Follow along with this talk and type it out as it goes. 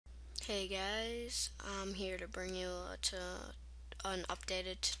Hey guys, I'm here to bring you to an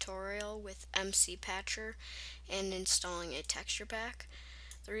updated tutorial with MCPatcher and installing a texture pack.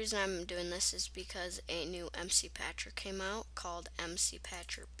 The reason I'm doing this is because a new MCPatcher came out called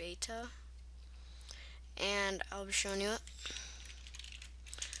MCPatcher Beta, and I'll be showing you it.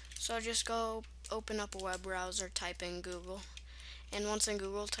 So just go open up a web browser, type in Google, and once in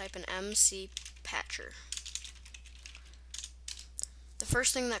Google type in MCPatcher. The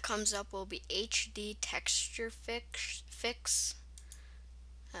first thing that comes up will be HD texture fix.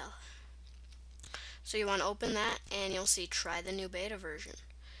 Oh. So you want to open that and you'll see try the new beta version.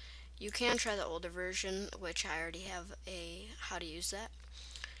 You can try the older version, which I already have how to use that.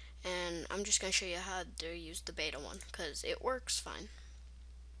 And I'm just going to show you how to use the beta one because it works fine.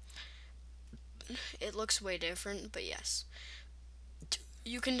 It looks way different, but yes.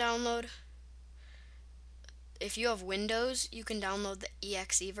 You can download, if you have Windows, you can download the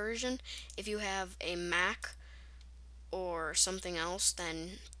EXE version. If you have a Mac or something else,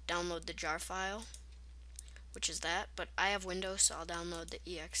 then download the jar file, which is that. But I have Windows, so I'll download the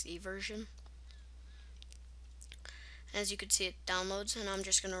EXE version. As you can see, it downloads, and I'm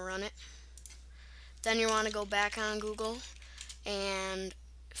just going to run it. Then you want to go back on Google and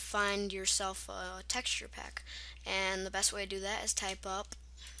find yourself a texture pack. And the best way to do that is type up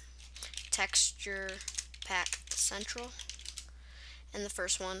texture pack central. And the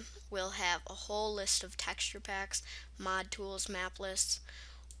first one will have a whole list of texture packs, mod tools, map lists,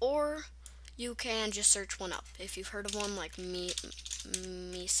 or you can just search one up. If you've heard of one like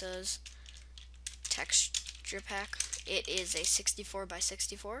Misa's texture pack, it is a 64 by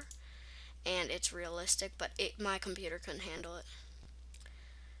 64 and it's realistic, but my computer couldn't handle it.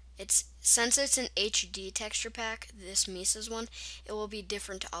 Since it's an HD texture pack, this Misa's one, it will be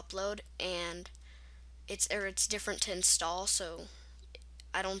different to upload, and it's different to install, so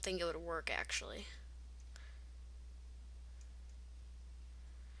I don't think it would work actually.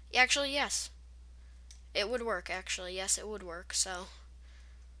 Actually, yes. It would work actually. Yes, it would work. So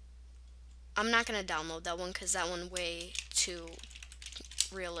I'm not going to download that one because that one way too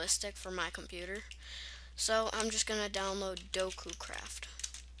realistic for my computer. So I'm just going to download DokuCraft.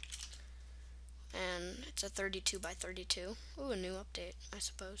 And it's a 32 by 32. Ooh, a new update, I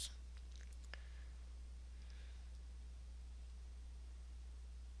suppose.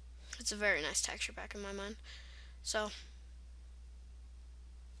 It's a very nice texture pack in my mind. So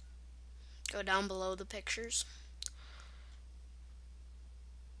go down below the pictures.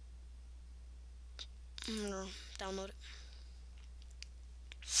 I'm gonna download it.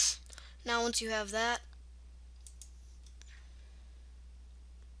 Now once you have that,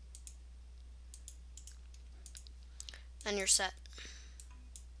 then you're set.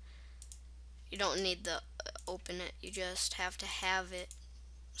 You don't need to open it, you just have to have it.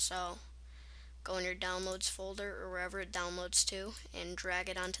 So go in your downloads folder or wherever it downloads to and drag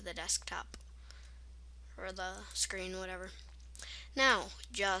it onto the desktop or the screen, whatever. Now,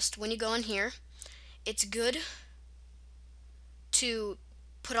 just when you go in here, it's good to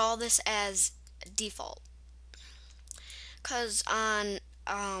put all this as default, because on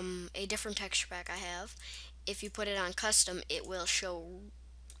a different texture pack I have, if you put it on custom, it will show,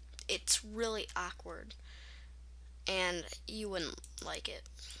 it's really awkward and you wouldn't like it.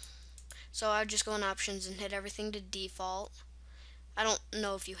 So I would just go in options and hit everything to default. I don't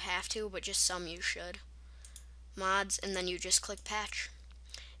know if you have to, but just some you should. Mods, and then you just click patch.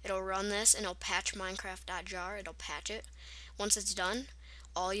 It'll run this and it'll patch Minecraft.jar. It'll patch it. Once it's done,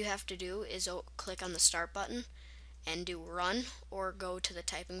 all you have to do is click on the start button and do run, or go to the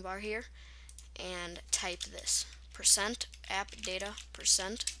typing bar here and type this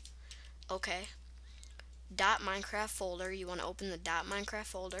 %appdata% okay .minecraft folder. You want to open the .minecraft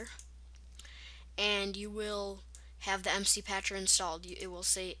folder and you will have the MCPatcher installed. It will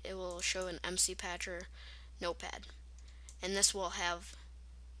show an MCPatcher notepad, and this will have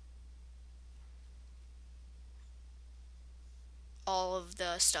all of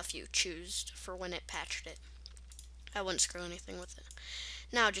the stuff you choose for when it patched it. I wouldn't screw anything with it.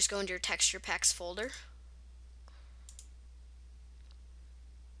 Now just go into your texture packs folder,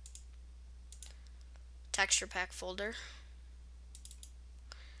 texture pack folder,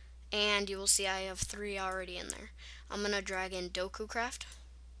 and you will see I have 3 already in there. I'm gonna drag in DokuCraft,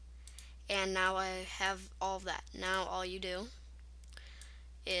 and now I have all of that. Now all you do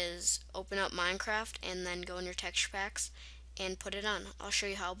is open up Minecraft and then go in your texture packs and put it on. I'll show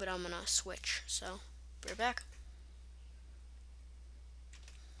you how, but I'm gonna switch, so be right back.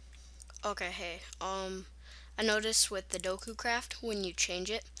 Okay, hey, I noticed with the DokuCraft, when you change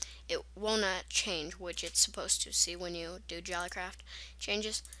it, it will not change, which it's supposed to. See, when you do Jollycraft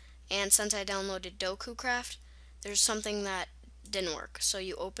changes, And since I downloaded Doku Craft, there's something that didn't work. So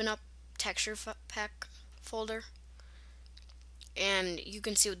you open up texture pack folder, and you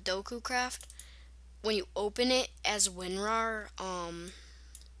can see with Doku Craft, when you open it as WinRAR,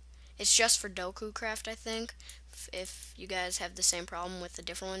 it's just for Doku Craft, I think. If you guys have the same problem with a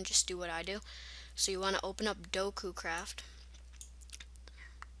different one, just do what I do. So you want to open up Doku Craft.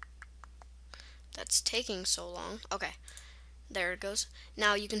 That's taking so long. Okay, there it goes.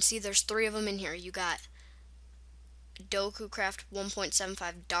 Now you can see there's 3 of them in here. You got Doku Craft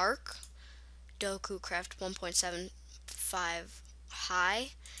 1.75 Dark, Doku Craft 1.75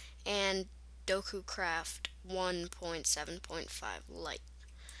 High, and Doku Craft 1.7.5 Light.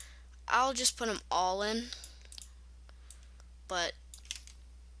 I'll just put them all in, but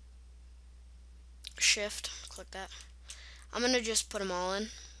shift, click that. I'm gonna just put them all in.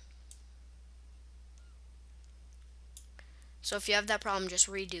 So if you have that problem, just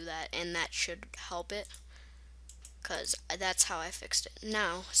redo that, and that should help it, because that's how I fixed it.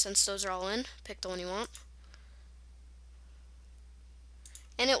 Now, since those are all in, pick the one you want,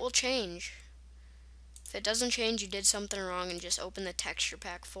 and it will change. If it doesn't change, you did something wrong, and just open the texture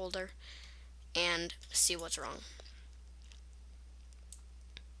pack folder and see what's wrong.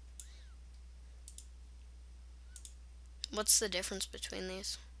 What's the difference between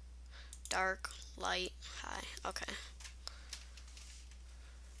these? Dark, light, high. Okay.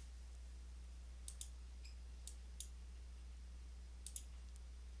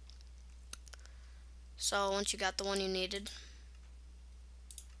 So once you got the one you needed,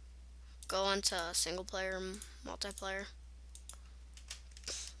 go into single player, multiplayer,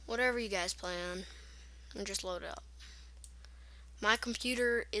 whatever you guys play on, and just load it up. My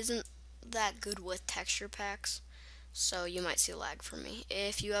computer isn't that good with texture packs, so you might see lag from me.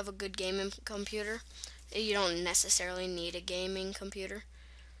 If you have a good gaming computer, you don't necessarily need a gaming computer.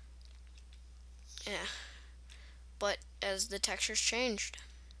 Yeah. But as the textures changed.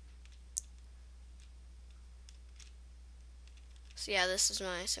 So yeah, this is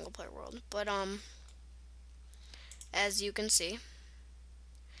my single player world. But as you can see,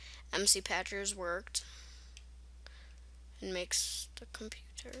 MCPatcher's worked. It makes the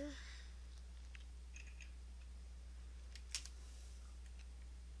computer.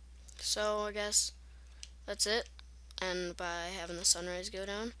 So I guess that's it. And by having the sunrise go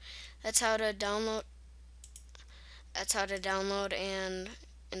down, that's how to download. That's how to download and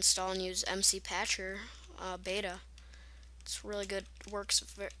install and use MCPatcher beta. It's really good. Works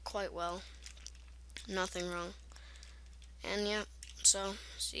quite well. Nothing wrong. And yeah, so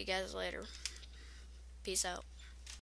see you guys later. Peace out.